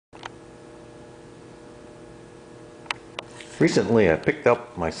Recently I picked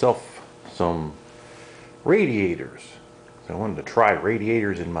up myself some radiators. So I wanted to try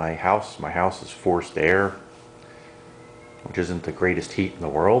radiators in my house. My house is forced air, which isn't the greatest heat in the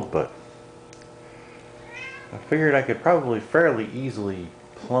world, but I figured I could probably fairly easily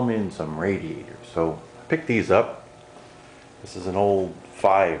plumb in some radiators. So I picked these up. This is an old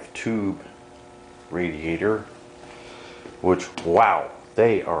 5-tube radiator, which, wow,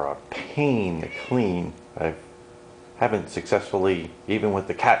 they are a pain to clean. I haven't successfully, even with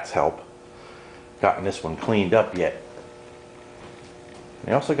the cat's help, gotten this one cleaned up yet.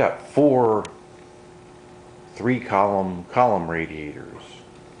 I also got 4 3-column radiators,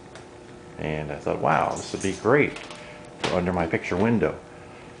 and I thought, wow, this would be great for under my picture window.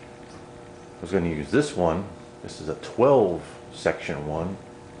 I was going to use this one. This is a 12 section one.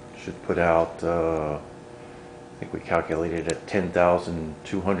 Should put out I think we calculated at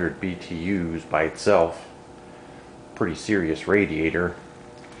 10,200 BTUs by itself. Pretty serious radiator.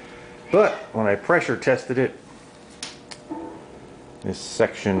 But when I pressure tested it, this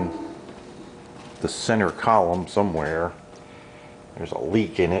section, the center column somewhere, there's a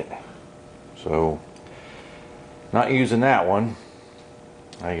leak in it. So not using that one.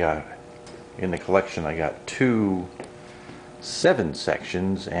 I got in the collection, I got 2 7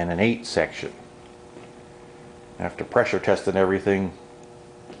 sections and an 8 section. After pressure testing everything,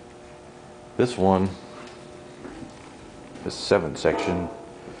 this one, this 7 section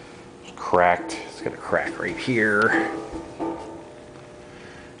is cracked. It's got a crack right here.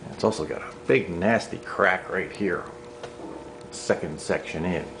 It's also got a big nasty crack right here. Second section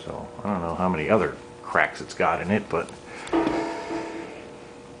in. So I don't know how many other cracks it's got in it, but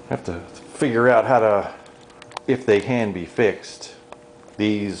I have to figure out how to, if they can be fixed.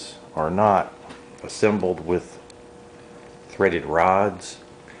 These are not assembled with threaded rods.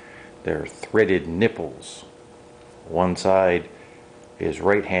 They're threaded nipples. One side is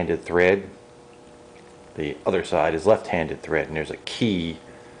right-handed thread, the other side is left-handed thread, and there's a key,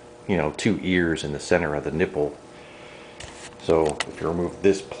 you know, 2 ears in the center of the nipple. So if you remove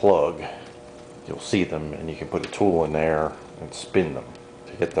this plug, you'll see them, and you can put a tool in there and spin them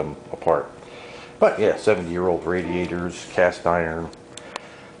to get them apart. But yeah, 70-year-old radiators, cast iron,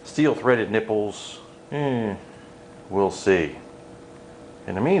 steel threaded nipples, we'll see.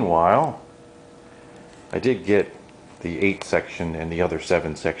 In the meanwhile, I did get the 8 section and the other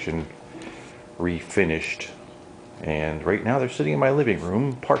 7 section refinished, and right now they're sitting in my living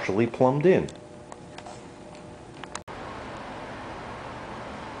room, partially plumbed in.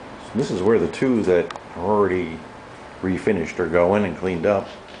 So this is where the 2 that are already refinished are going and cleaned up.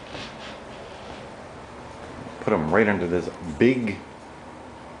 Put them right under this big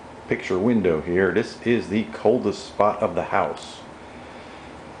picture window here. This is the coldest spot of the house.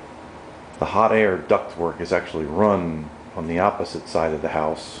 The hot air ductwork is actually run on the opposite side of the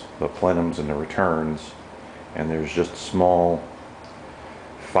house, the plenums and the returns, and there's just small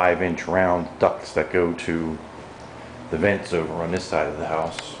 5-inch round ducts that go to the vents over on this side of the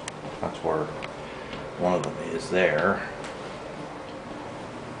house. That's where one of them is there.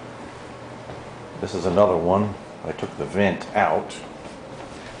 This is another one. I took the vent out,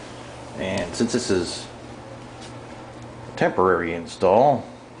 and since this is a temporary install,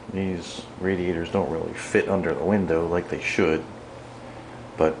 these radiators don't really fit under the window like they should,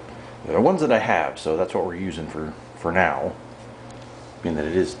 but they're the ones that I have, so that's what we're using for now, being that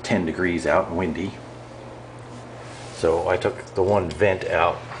it is 10 degrees out and windy. So I took the one vent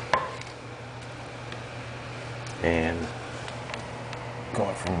out, and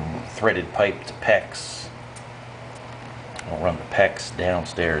going from threaded pipe to PEX, I'll run the PEX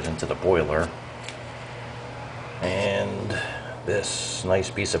downstairs into the boiler, and this nice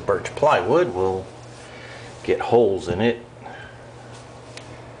piece of birch plywood will get holes in it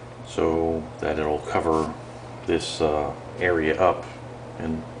so that it'll cover this area up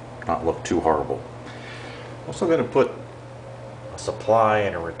and not look too horrible. Also going to put a supply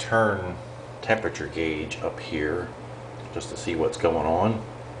and a return temperature gauge up here just to see what's going on.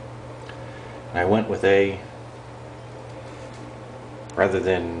 And I went with rather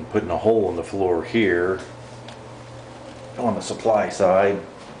than putting a hole in the floor here on the supply side,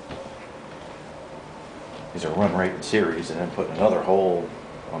 these are run right in series, and then put another hole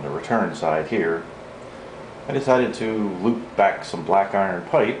on the return side here. I decided to loop back some black iron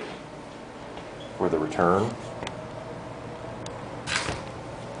pipe for the return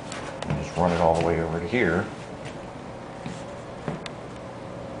and just run it all the way over to here,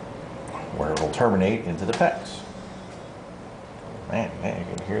 where it will terminate into the PEX. Man,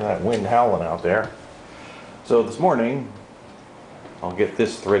 you can hear that wind howling out there. So this morning, I'll get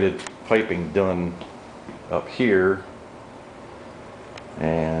this threaded piping done up here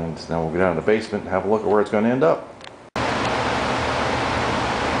And then we'll go down to the basement and have a look at where it's going to end up.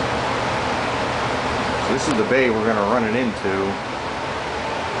 So this is the bay we're going to run it into.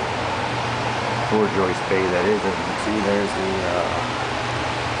 Floor joist bay, that is. As you can see, there's the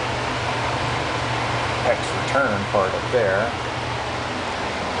PEX return part up there.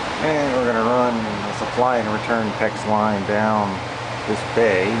 And we're going to run the supply and return PEX line down this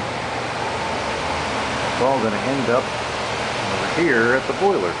bay. It's all going to end up over here at the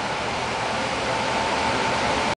boiler.